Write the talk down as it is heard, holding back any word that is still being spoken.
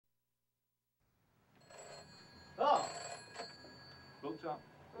up?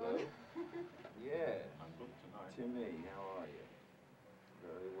 Hello? Yeah. I'm good tonight. Timmy, how are you?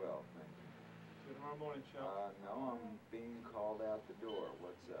 Very well, thank you. See you tomorrow morning, Chuck. No, I'm being called out the door.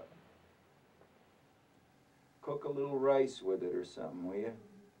 What's up? Cook a little rice with it or something, will you?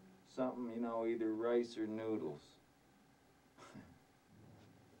 Something, you know, either rice or noodles.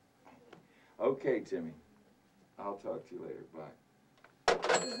 Okay, Timmy. I'll talk to you later. Bye.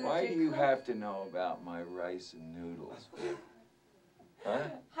 Why do you have to know about my rice and noodles? Huh?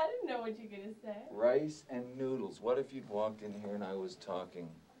 I didn't know what you were going to say. Rice and noodles. What if you'd walked in here and I was talking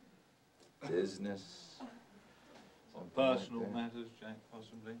business? Some personal matters, Jack,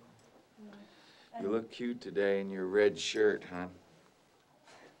 possibly. You look cute today in your red shirt, hon.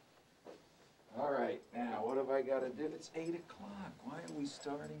 All right, now, what have I got to do? It's 8 o'clock. Why are we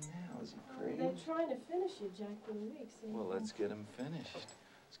starting now? Is he crazy? They're trying to finish you, Jack, for the week. So well, let's get him finished.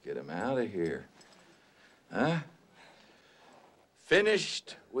 Let's get him out of here. Huh?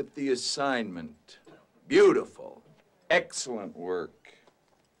 Finished with the assignment. Beautiful. Excellent work.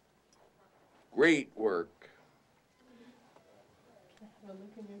 Great work. Have a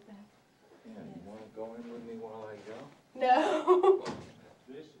look in your back. Yeah, you want to go in with me while I go? No.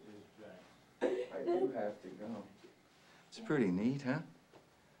 This is Jack. I do have to go. It's pretty neat, huh?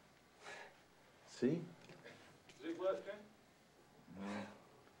 See? Does it work, Jack?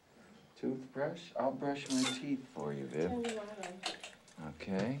 Toothbrush? I'll brush my teeth for you, Viv. Turn the light on.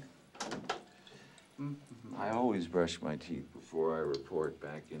 Okay. I always brush my teeth before I report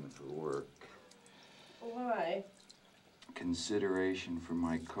back in for work. Why? Consideration for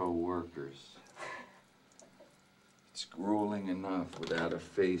my co-workers. It's grueling enough without a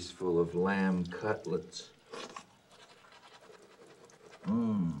face full of lamb cutlets.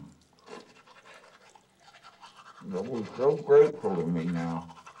 They'll be so grateful to me now.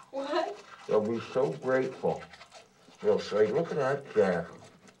 What? They'll be so grateful. They'll say, look at that Jack.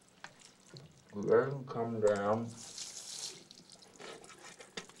 He doesn't come down,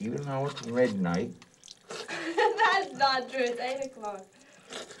 even though it's midnight. That's not true. It's 8 o'clock.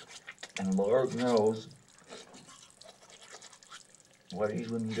 And Lord knows what he's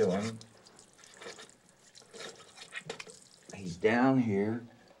been doing. He's down here,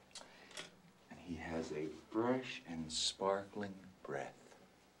 and he has a fresh and sparkling breath.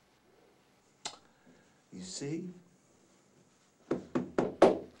 You see?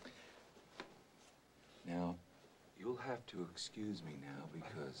 Now, you'll have to excuse me now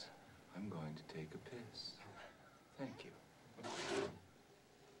because I'm going to take a piss. Thank you.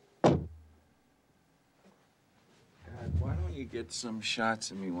 God, why don't you get some shots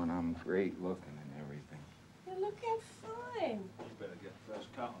of me when I'm great looking and everything? You're looking fine. You better get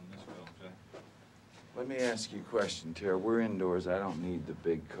first cut on this film, Jack. Let me ask you a question, Tara. We're indoors. I don't need the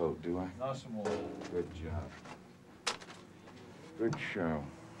big coat, do I? Nice and warm. Good job. Good show.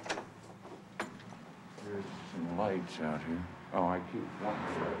 There's some lights out here. Oh, I keep wanting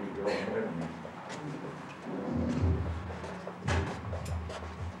to let you go ahead of me.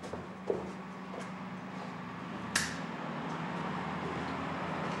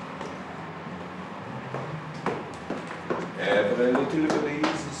 Every little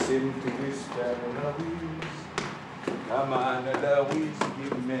breeze seems to whisper Louise. Come on, Louise,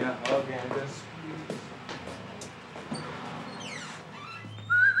 give me a hug and a squeeze.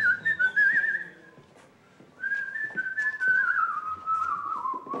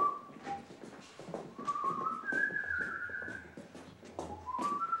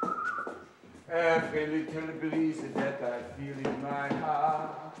 Every little breeze that I feel in my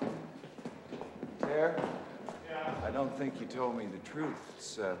heart. There? Yeah. I don't think you told me the truth.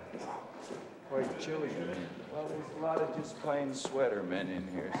 It's quite chilly in here. Well, there's a lot of just plain sweater men in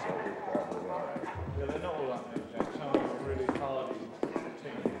here, so we're probably all right. Yeah, they're not all that big, Jack. Some of them are really hardy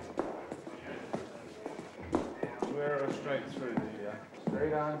team. Wear her straight through the...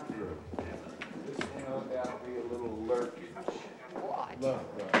 Straight on through. This will no doubt be a little lurkage. What? Look,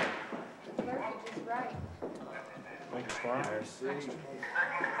 right. Lurkage is right. Make it fine. Merci.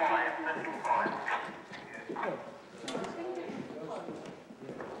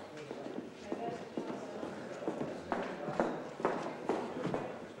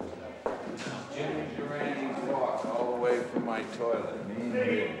 Jimmy Durani's walk all the way from my toilet. Me and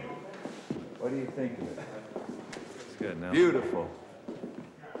you. What do you think of it? It's good now. Beautiful.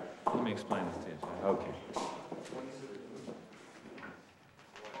 Let me explain this to you, Jack. Okay.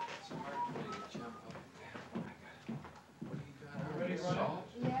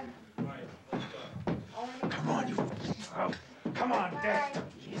 Yeah. Come on, you. Oh, come on, Dad.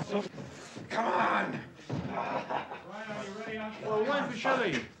 Come on. Well, wait for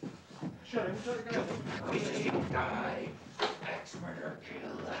Shelley. Shut him, Die. Ex-murder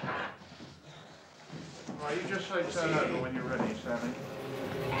kill. All right, you just say turn over when you're ready, Stanley.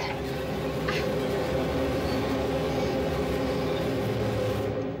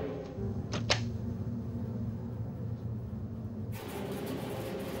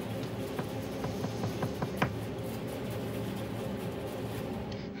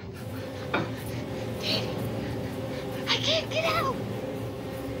 I can't get out.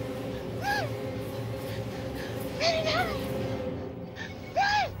 Run! Run and hide!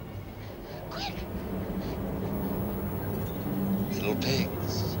 Run! Quick!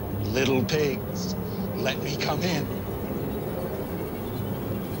 Little pigs, let me come in.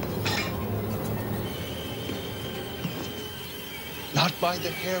 Not by the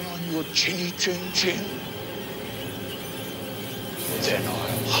hair on your chinny chin chin. Then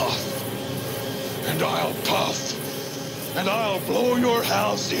I'll huff, and I'll puff, and I'll blow your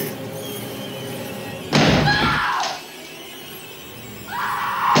house in.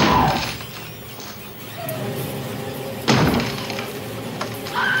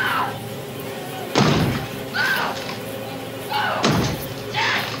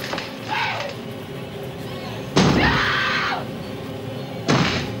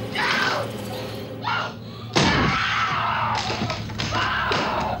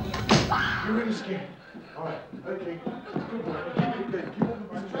 You're really scared. All right, okay. Good boy. Good. Keep on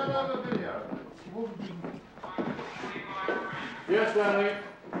the turn on the video. Keep on the Yes, Stanley.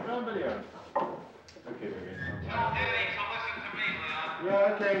 Turn on video. Okay, Vivian.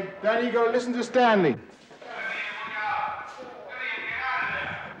 Yeah, okay. Danny, you gotta listen to Stanley.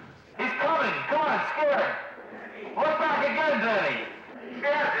 He's coming. Come on, scared. Look back again, Danny.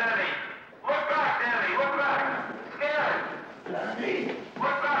 Scared, Danny. Look back, Danny. Look back. Scared. Danny.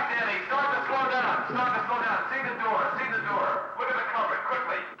 Look back, Danny. Start to slow down. Start to slow down. See the door. See the door. Look at the cupboard.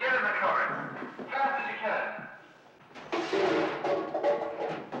 Quickly. Get in the cupboard. Fast as you can.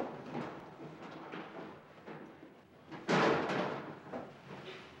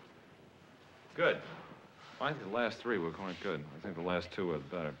 Good. I think the last three were quite good. I think the last two were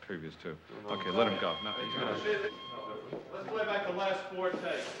better, previous two. Okay, let him go. No, he's gonna... Let's play back the last 4 takes.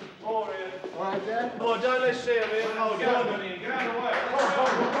 All right, All right, Dad? oh, don't let see him in. Oh, get out of the Get out of the way.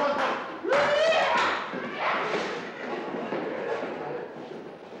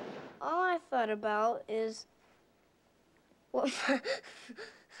 All I thought about is what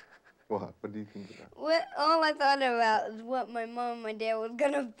What? What do you think about? all I thought about is what my mom and my dad was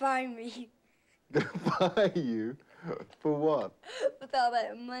gonna buy me Gonna buy you? For what? with all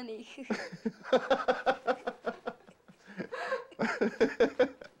that money.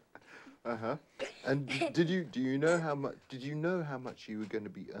 Uh-huh. And do you know how much you were going to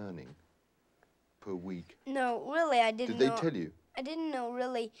be earning per week? No, really, I didn't Did know. they tell you? I didn't know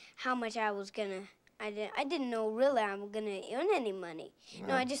really how much I was gonna. I didn't know really I'm gonna earn any money.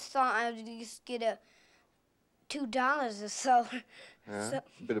 No, I just thought I would just get $2 or so. Yeah? So,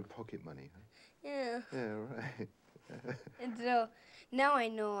 A bit of pocket money, huh? yeah. Yeah, right. And so now I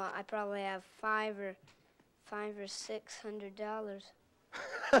know I probably have $500 or $600.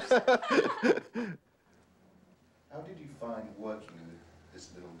 How did you find working with this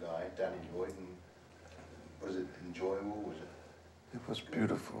little guy, Danny Lloyd, and was it enjoyable? Was it? It was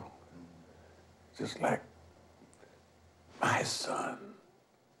beautiful. Just like my son.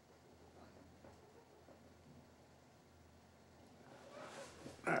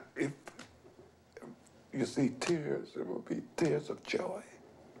 Now, if you see tears, it will be tears of joy.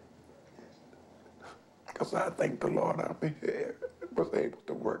 Because I thank the Lord I'm here, was able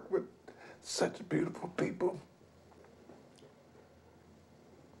to work with such beautiful people.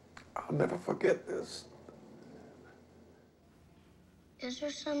 I'll never forget this. Is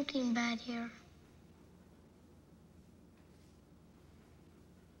there something bad here?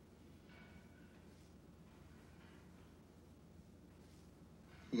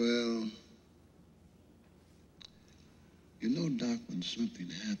 Well, you know, Doc, when something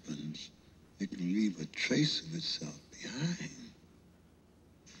happens, it can leave a trace of itself behind.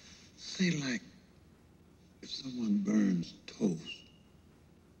 Say, like, if someone burns toast.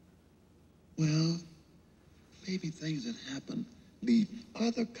 Well, maybe things that happen leave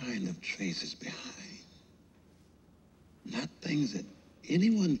other kind of traces behind. Not things that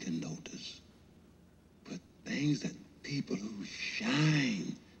anyone can notice, but things that people who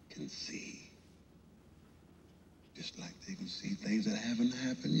shine can see. Just like they can see things that haven't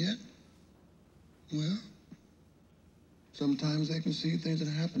happened yet. Well, sometimes they can see things that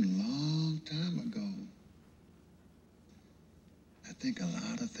happened a long time ago. I think a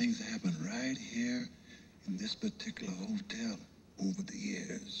lot of things happened right here in this particular hotel over the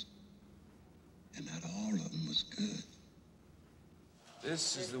years.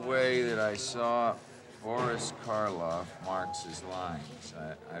 This is the way that I saw Boris Karloff marks his lines.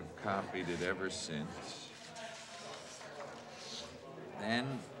 I've copied it ever since. Then,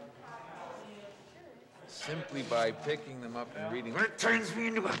 simply by picking them up and reading, it turns me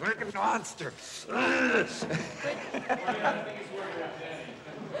into a freaking monster.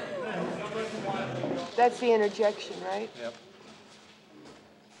 That's the interjection, right? Yep.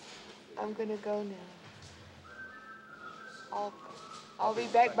 I'm gonna go now. I'll be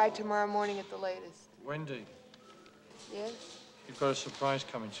back by tomorrow morning at the latest. Wendy, Yes? you've got a surprise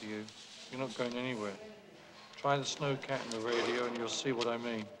coming to you. You're not going anywhere. Try the snowcat in the radio and you'll see what I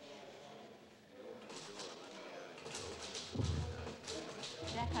mean.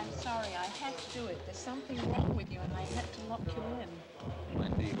 Jack, I'm sorry. I had to do it. There's something wrong with you and I had to lock you in.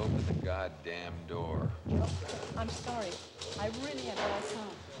 Wendy, open the goddamn door. I'm sorry. I really had a bad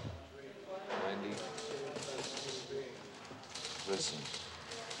time. Wendy, listen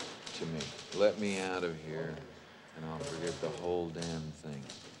to me. Let me out of here, and I'll forget the whole damn thing.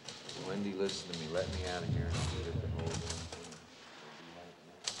 Wendy, listen to me. Let me out of here, and I'll forget the whole damn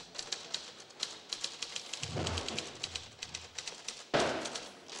thing.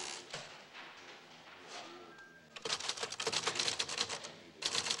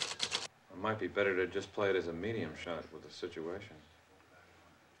 It might be better to just play it as a medium shot with the situation.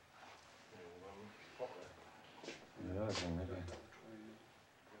 The other thing, maybe.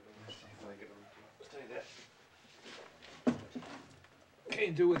 Can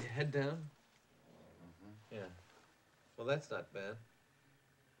you do it with your head down? Yeah. Well, that's not bad.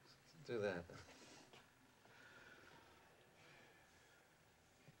 Let's do that.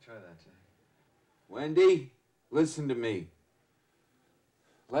 Try that, Jack. Wendy, listen to me.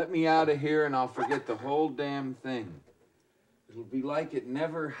 Let me out of here, and I'll forget the whole damn thing. It'll be like it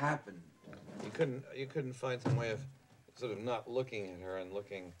never happened. You couldn't find some way of sort of not looking at her and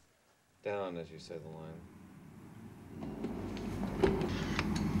looking down as you say the line.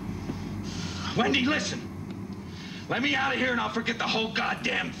 Wendy, listen. Let me out of here and I'll forget the whole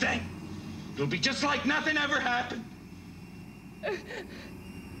goddamn thing. It'll be just like nothing ever happened.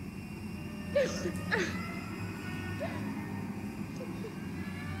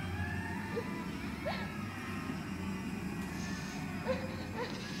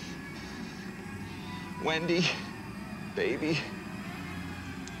 Wendy, baby,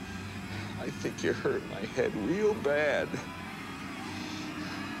 I think you hurt my head real bad.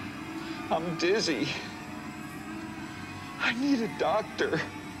 I'm dizzy. I need a doctor.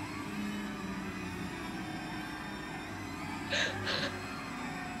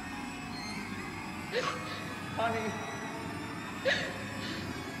 Honey,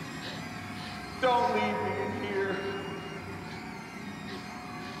 don't leave me in here.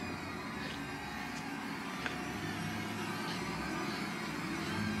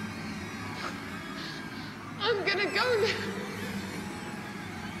 I'm gonna go now.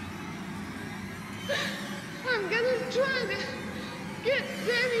 I'm gonna try to get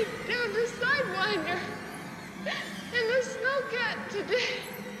Danny down to Sidewinder and the snowcat today.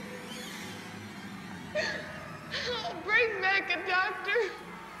 I'll bring back a doctor.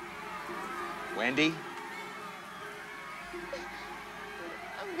 Wendy?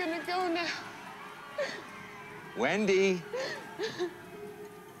 I'm gonna go now. Wendy?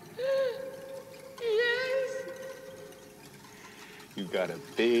 Yes. You got a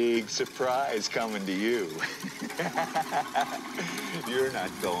big surprise coming to you. You're not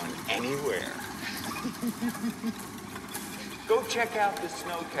going anywhere. Go check out the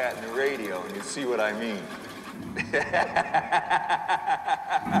snowcat in the radio and you'll see what I mean.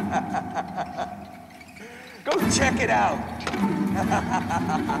 Go check it out.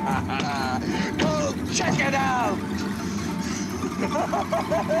 Go check it out.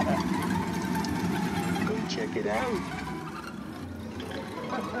 Go check it out.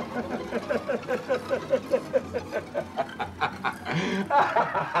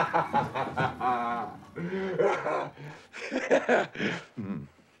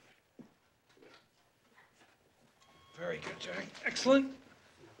 Very good, Jack. Excellent.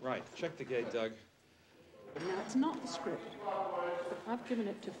 Right, check the gate, Doug. Now, it's not the script. I've given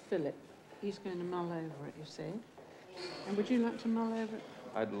it to Philip. He's going to mull over it, you see. And would you like to mull over it?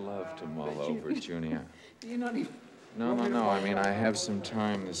 I'd love to mull over it, Junior. You're not even... No. I mean, I have some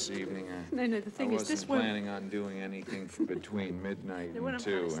time this evening. No, the thing is, this I wasn't planning on doing anything between midnight and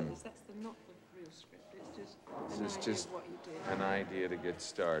 2. That's not the real script. It's just an idea to get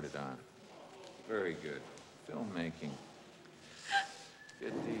started on. Very good. Filmmaking.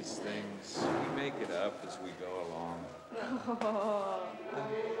 Get these things. We make it up as we go along. Oh.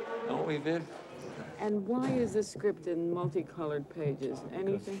 Don't we, Viv? And why is the script in multicolored pages?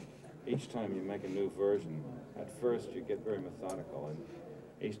 Anything? Each time you make a new version, at first you get very methodical, and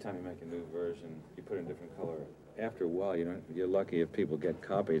each time you make a new version, you put in a different color. After a while, you're lucky if people get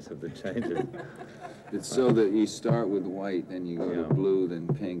copies of the changes. It's so that you start with white, then you go to blue, then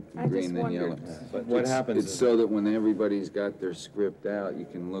pink, then green, then yellow. But what happens It's so that when everybody's got their script out, you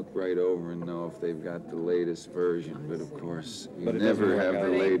can look right over and know if they've got the latest version. But of course, you never have the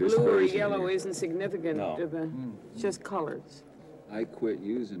latest Blue or version. yellow isn't significant. It's just colors. I quit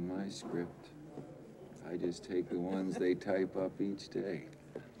using my script. I just take the ones they type up each day.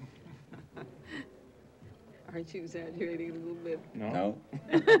 Aren't you exaggerating a little bit? No.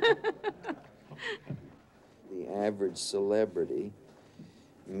 The average celebrity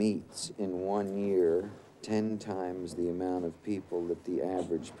meets in 1 year 10 times the amount of people that the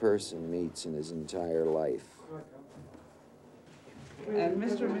average person meets in his entire life. And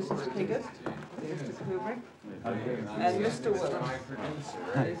Mr. and Mrs. Piggott, Mr. Kubrick, and Mr. Willis.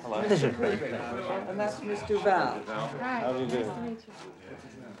 Mr. Kubrick, and that's Miss Duval. How do you do?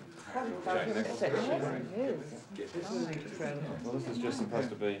 This is incredible. Well, this is just supposed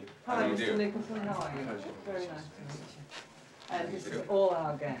to be... Hi, Mr. Nicholson, how are you? Very nice to meet you. And this is all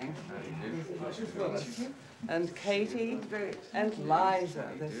our gang. This is Mrs. Willis. And Katie and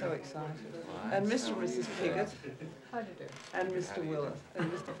Liza, they're so excited. And Mr. and Mrs. Piggott. How do you do? And Mr. Willis and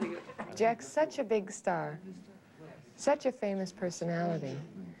Mr. Piggott. Jack's such a big star, such a famous personality,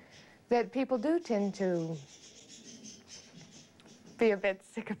 that people do tend to be a bit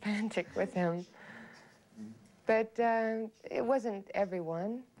sycophantic with him. But it wasn't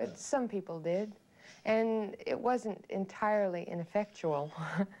everyone, but some people did. And it wasn't entirely ineffectual.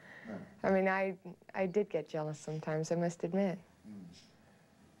 I mean, I did get jealous sometimes, I must admit.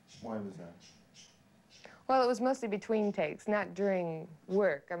 Why was that? Well, it was mostly between takes, not during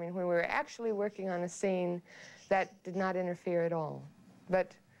work. I mean, when we were actually working on a scene, that did not interfere at all.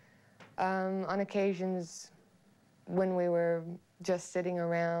 But on occasions when we were just sitting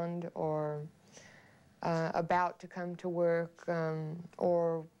around or about to come to work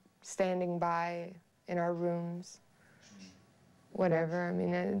or standing by in our rooms, whatever. I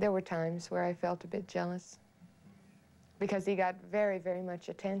mean, there were times where I felt a bit jealous because he got very, very much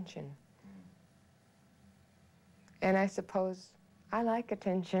attention. And I suppose I like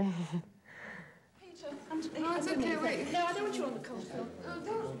attention. Peter, no, it's okay, wait. No, I don't want you on the cold film. Oh,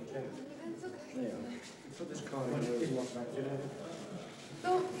 don't. It's okay. Put this card in there.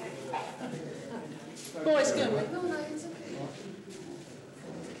 No. Boys, go away. No, it's okay.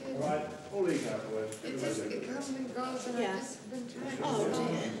 Right, all leave out the way. It comes and goes, and I've just been trying to... Oh,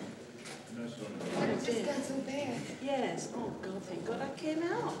 dear. But it just got so bad. Yes. Oh, God, thank God I came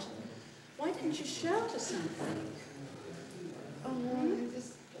out. Why didn't you shout or something? Oh, no,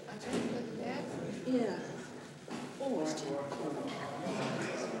 I tried to go to bed. Yeah. Always too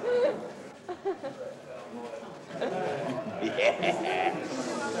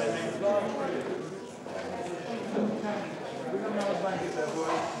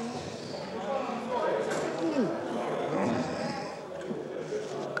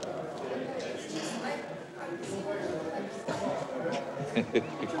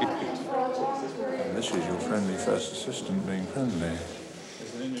This is your friendly first assistant being friendly.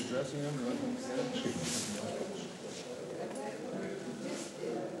 Is it in your dressing room?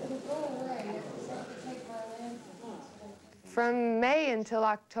 From May until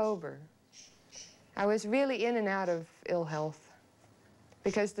October, I was really in and out of ill health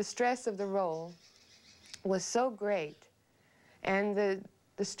because the stress of the role was so great, and the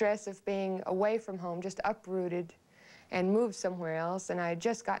stress of being away from home, just uprooted and moved somewhere else, and I had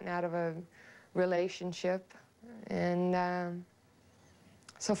just gotten out of a relationship, and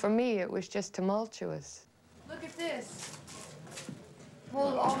so for me it was just tumultuous. Look at this.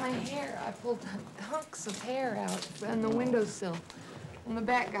 Pulled all my hair. I pulled hunks of hair out on the windowsill, and the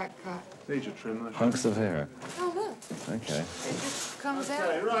back got caught. Need your trim. Hunks of hair. Oh, look. Okay. It just comes out.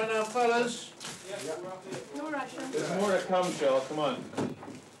 Okay, right now, fellas. No rush. There's more to come, Charles. Come on.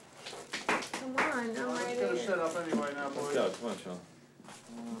 Come on, no Let's idea. get it set up anyway now, boys. Let's go. Come on, Sean.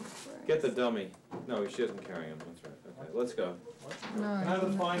 Get the dummy. No, he shouldn't carry him. That's right. Okay, let's go. No, Have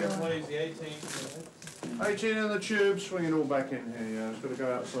a finder, please. The 18. 18 in the tube. Swing it all back in here. Yeah, it's got to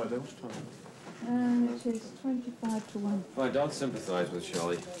go outside there. What's time? It is 25 to 1. Fine, don't sympathize with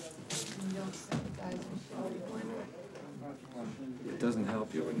Shelley. It doesn't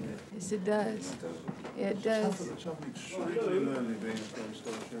help you, wouldn't it? Yes, it does. It does. Something extremely lonely being a film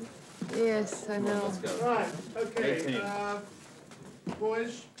star, Jim. Yes, I know. Right, okay. 18.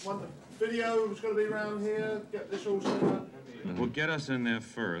 Boys, want the video was going to be around here. Get this all set up. Well, get us in there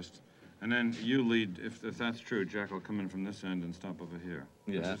first, And then you lead, if that's true, Jack will come in from this end and stop over here.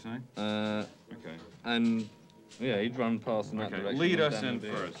 Yeah. What you saying? Okay. And, yeah, he'd run past in that direction. Lead us in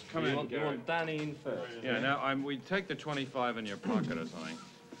first. Come in, You want Danny in first? Yeah, now we take the 25 in your pocket or something,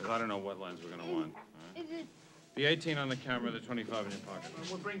 because I don't know what lens we're going to want. Right? The 18 on the camera, the 25 in your pocket.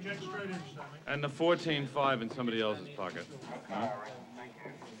 We'll bring Jack straight in, Stanley. And the 14.5 in somebody else's pocket. Huh?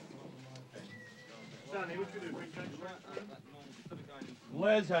 Stanley, what you do? Bring Jack straight in?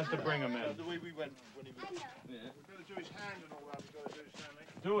 Les has to bring him in. The way we went when he was... Yeah. We've got to do his hand and all that. We've got to do, Stanley.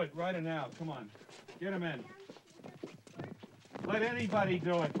 Do it right now. Come on. Get him in. Let anybody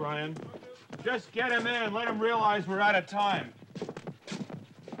do it, Brian. Just get him in. Let him realize we're out of time.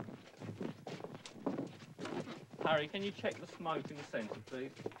 Harry, can you check the smoke in the centre,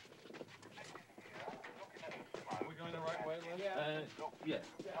 please? Are we going the right way, Les? Yeah.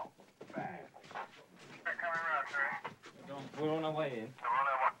 We're on our way in.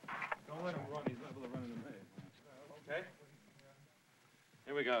 Don't let him run. He's liable to run into me. Okay?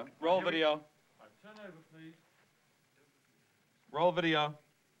 Here we go. Roll video. Turn over, please. Roll video.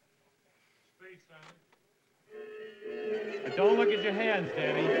 Speed, Stanley. But don't look at your hands,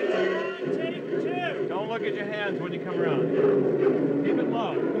 Danny. Don't look at your hands when you come around. Keep it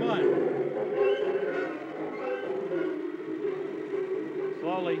low. Come on.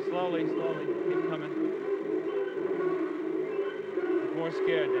 Slowly, slowly, slowly. Keep coming. More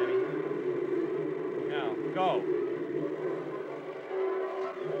scared, Danny. Now, go.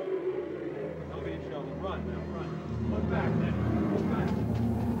 Don't be a shoulder. Run, now, run. Look back, Danny. Look back.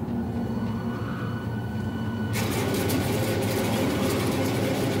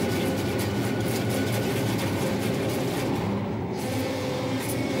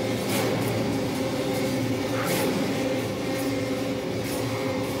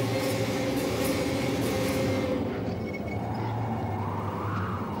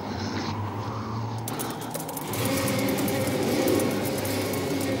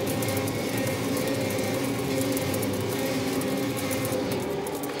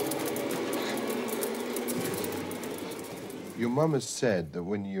 Your mum has said that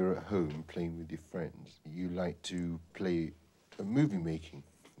when you're at home playing with your friends, you like to play a movie making.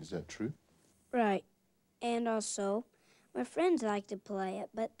 Is that true? Right. And also, my friends like to play it,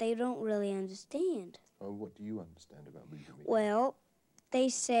 but they don't really understand. What do you understand about movie making? Well, they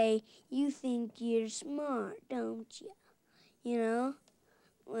say, you think you're smart, don't you? You know?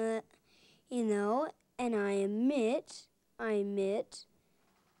 Well, you know, and I admit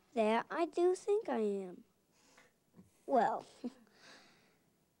that I do think I am. Well.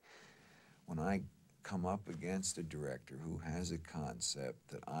 When I come up against a director who has a concept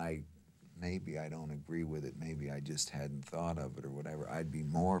that maybe I don't agree with it, maybe I just hadn't thought of it or whatever, I'd be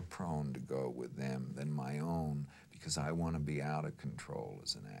more prone to go with them than my own because I want to be out of control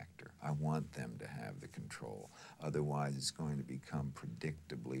as an actor. I want them to have the control. Otherwise, it's going to become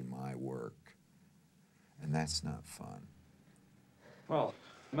predictably my work. And that's not fun. Well,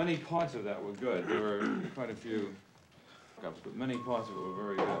 many parts of that were good. There were quite a few hiccups, but many parts of it were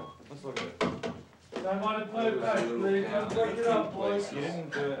very good. Let's look at it. I want to play back, please. Don't break it up, boys. You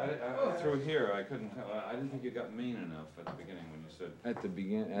didn't do it. Through here, I couldn't tell. I didn't think you got mean enough at the beginning when you said. At the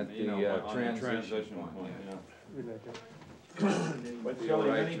beginning, at you the know, transition point. yeah. But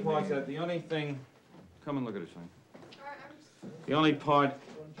Shelley, many parts that the only thing. Come and look at it, Shelley. The only part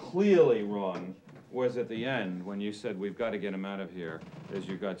clearly wrong was at the end when you said we've got to get him out of here. As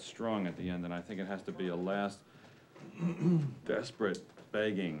you got strong at the end, and I think it has to be a last desperate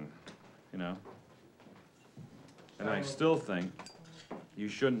begging, you know. And I still think you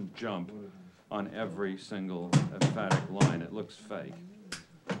shouldn't jump on every single emphatic line. It looks fake.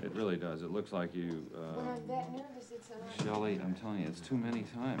 It really does. It looks like you, When I'm that nervous, it's a... Shelley, I'm telling you, it's too many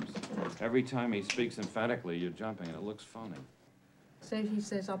times. Every time he speaks emphatically, you're jumping, and it looks phony. So he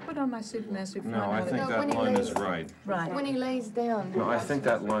says, I'll put on my Superman suit. No, I think that line is right. Right. When he lays down. No, I think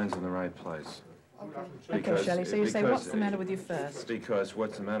that line's in the right place. Okay, Shelley, so you say, what's the matter with you first? Because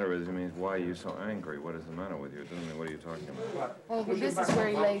what's the matter with you means, why are you so angry? What is the matter with you? It doesn't mean, what are you talking about? Well, but this is where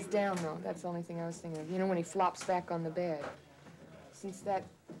he lays down, though. That's the only thing I was thinking of. You know, when he flops back on the bed. Since that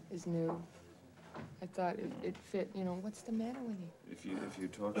is new, I thought it fit, you know, what's the matter with you? If you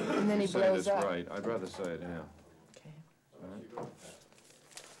talk, And then he say blows this up. right, I'd rather say it, yeah. Okay. Right?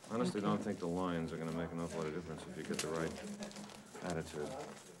 Honestly, don't think the lines are going to make an awful lot of difference if you get the right attitude.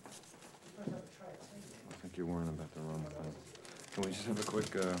 I think you're worrying about the wrong thing. Can we just have a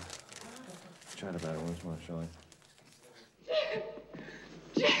quick chat about it once more, shall we?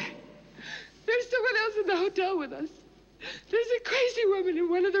 Jack, there's someone else in the hotel with us. There's a crazy woman in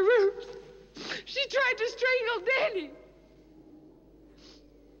one of the rooms. She tried to strangle Danny.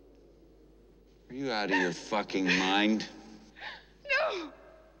 Are you out of your fucking mind? No!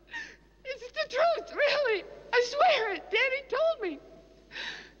 It's the truth, really. I swear it. Danny told me.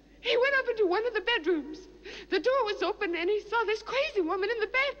 He went up into one of the bedrooms. The door was open and he saw this crazy woman in the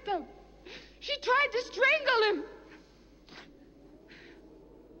bathtub. She tried to strangle him.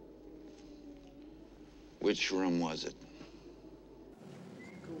 Which room was it?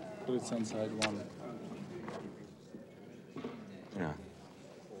 It's inside one. Yeah.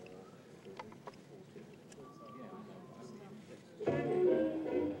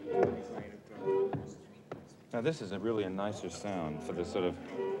 Now this is really a nicer sound for the sort of...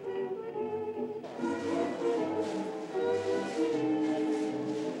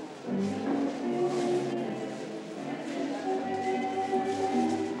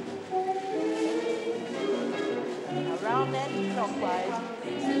 Around then, clockwise.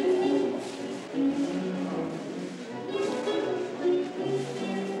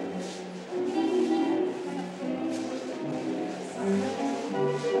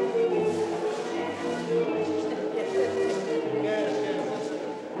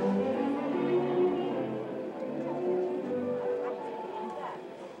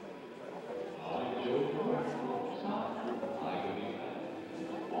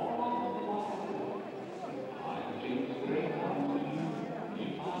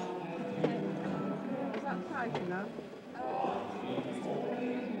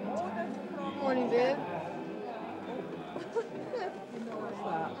 Morning, Viv.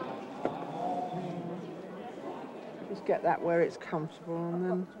 Just get that where it's comfortable and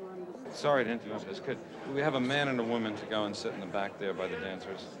then... Sorry to interrupt this. Could we have a man and a woman to go and sit in the back there by the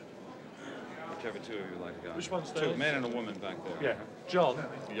dancers? Whichever two of you would like to go. Which one's Two, those? man and a woman back there. Yeah. John?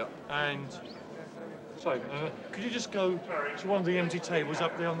 Yeah. And... So, could you just go to one of the empty tables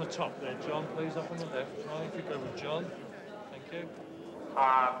up there on the top there, John, please, up on the left. Right, if you go with John. Thank you.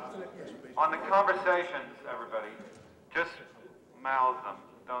 On the conversations, everybody, just mouth them.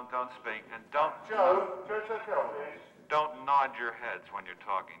 Don't speak, and don't... Joe, take care, please. Don't nod your heads when you're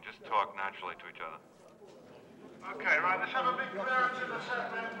talking. Just talk naturally to each other. Okay, right, let's have a big clearance in the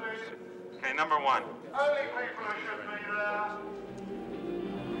set then, please. Okay, number one. Only people who should be there.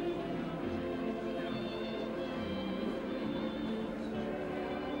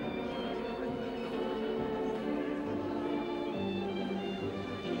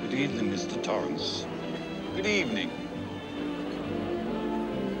 Good evening, Mr. Torrance. Good evening.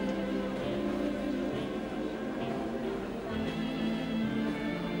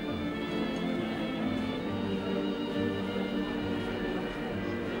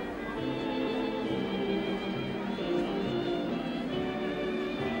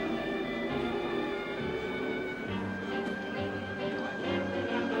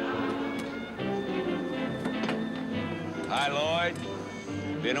 Hi, Lloyd.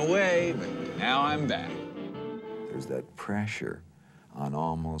 Been away, but now I'm back. There's that pressure on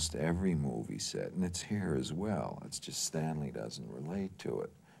almost every movie set, and it's here as well. It's just Stanley doesn't relate to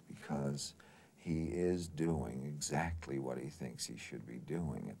it because he is doing exactly what he thinks he should be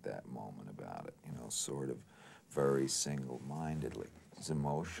doing at that moment about it, you know, sort of very single-mindedly. He's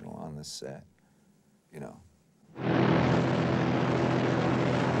emotional on the set, you know.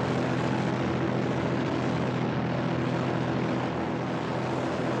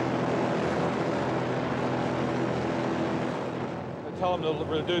 Tell him to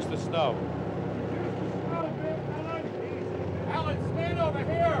reduce the snow. Alan, stand over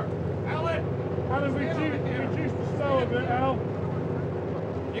here! Alan, reduce the snow a bit, Al.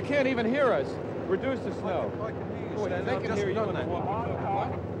 You can't even hear us. Reduce the snow. They can hear you.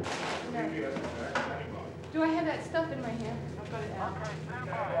 Do I have that stuff in my hair? I've got it out.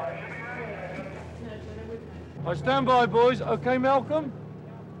 Right, stand by, boys. Okay, Malcolm?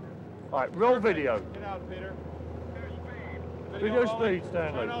 All right, roll video. Get out, Peter. Video speed,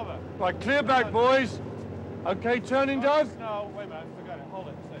 Stanley. Right, clear back, boys. Okay, turning, Doug. No, wait a minute. Forgot it. Hold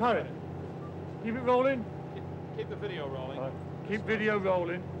it. Cut it. Keep it rolling. Keep the video rolling. Right. Keep video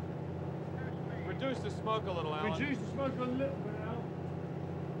rolling. Reduce the smoke a little, Alan. Reduce the smoke a little bit,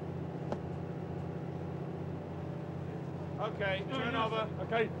 Al. Okay, turn over.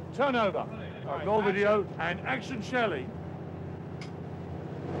 Okay, turn over. All right, roll video and action, Shelley.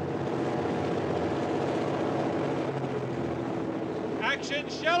 Action,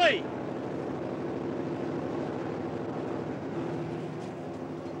 Shelley!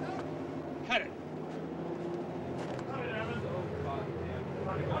 Cut it.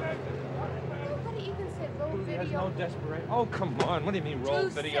 Nobody even said roll There's video. no desperation. Oh, come on. What do you mean roll 2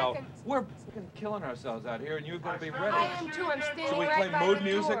 video? seconds. We're fucking killing ourselves out here, and you've got to be ready. I am too. I'm standing Should we right play by mood the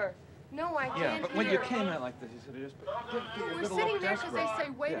music? door. No, I can't. Yeah, but when you hear. came out like this, you said just We're sitting there because they say,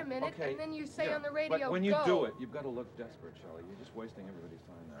 wait a minute, and then you say on the radio, but when you go. do it, you've got to look desperate, Shelley. You're just wasting everybody's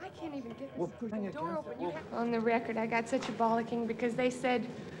time there. I can't even get Well, this bring it door against open. it. On the record, I got such a bollocking because they said,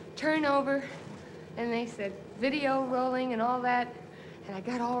 turn over, and they said, video rolling and all that, and I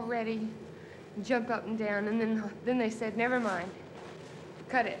got all ready, and jump up and down, and then they said, never mind,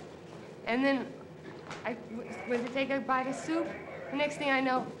 cut it. And then I went to take a bite of soup. The next thing I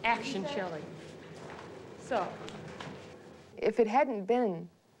know, action, Shelley. So, if it hadn't been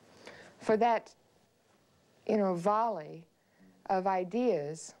for that, you know, volley of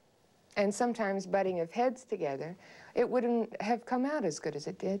ideas and sometimes butting of heads together, it wouldn't have come out as good as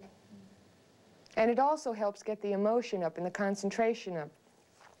it did. And it also helps get the emotion up and the concentration up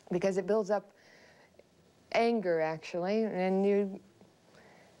because it builds up anger, actually, and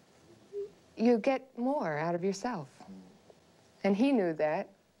you get more out of yourself. And he knew that,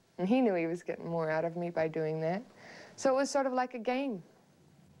 and he knew he was getting more out of me by doing that. So it was sort of like a game.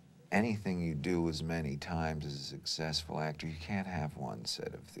 Anything you do as many times as a successful actor, you can't have one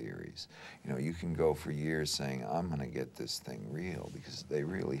set of theories. You know, you can go for years saying, I'm going to get this thing real, because they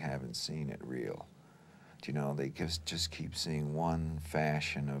really haven't seen it real. You know, they just keep seeing one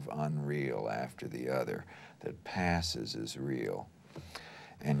fashion of unreal after the other that passes as real.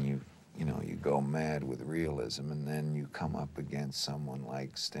 And you know, you go mad with realism, and then you come up against someone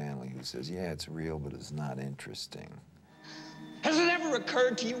like Stanley who says, yeah, it's real, but it's not interesting. Has it ever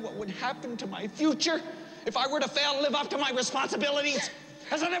occurred to you what would happen to my future if I were to fail to live up to my responsibilities?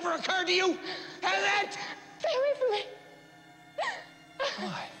 Has it ever occurred to you? Has it? Stay away from me.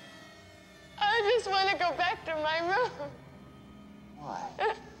 Why? I just want to go back to my room. Why?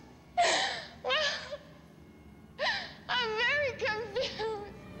 Well, I'm very confused.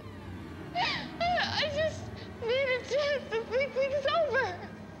 I just need a chance to think things over.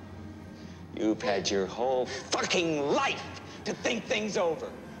 You've had your whole fucking life to think things over.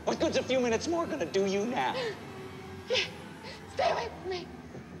 What good's a few minutes more gonna do you now? Stay away from me.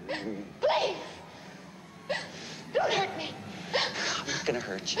 Please. Don't hurt me. I'm not gonna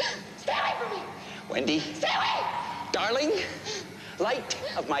hurt you. Stay away from me. Wendy. Stay away. Darling, light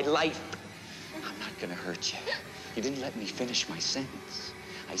of my life. I'm not gonna hurt you. You didn't let me finish my sentence.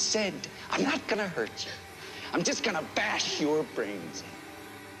 I said, I'm not gonna hurt you. I'm just gonna bash your brains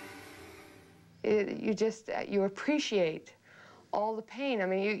in. You appreciate all the pain. I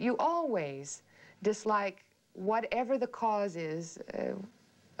mean, you always dislike whatever the cause is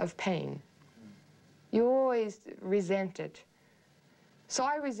of pain. You always resent it. So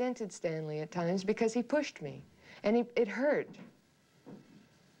I resented Stanley at times because he pushed me, and it hurt.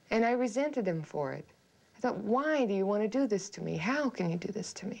 And I resented him for it. I thought, why do you want to do this to me? How can you do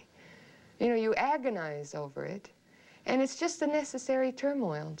this to me? You know, you agonize over it. And it's just a necessary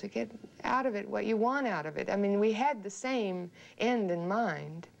turmoil to get out of it what you want out of it. I mean, we had the same end in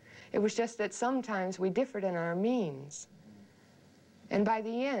mind. It was just that sometimes we differed in our means. And by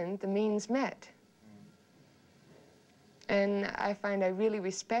the end, the means met. And I find I really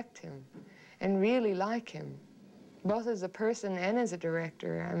respect him and really like him, both as a person and as a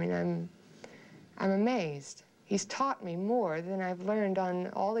director. I mean, I'm amazed. He's taught me more than I've learned on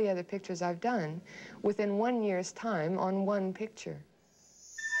all the other pictures I've done within 1 year's time on one picture.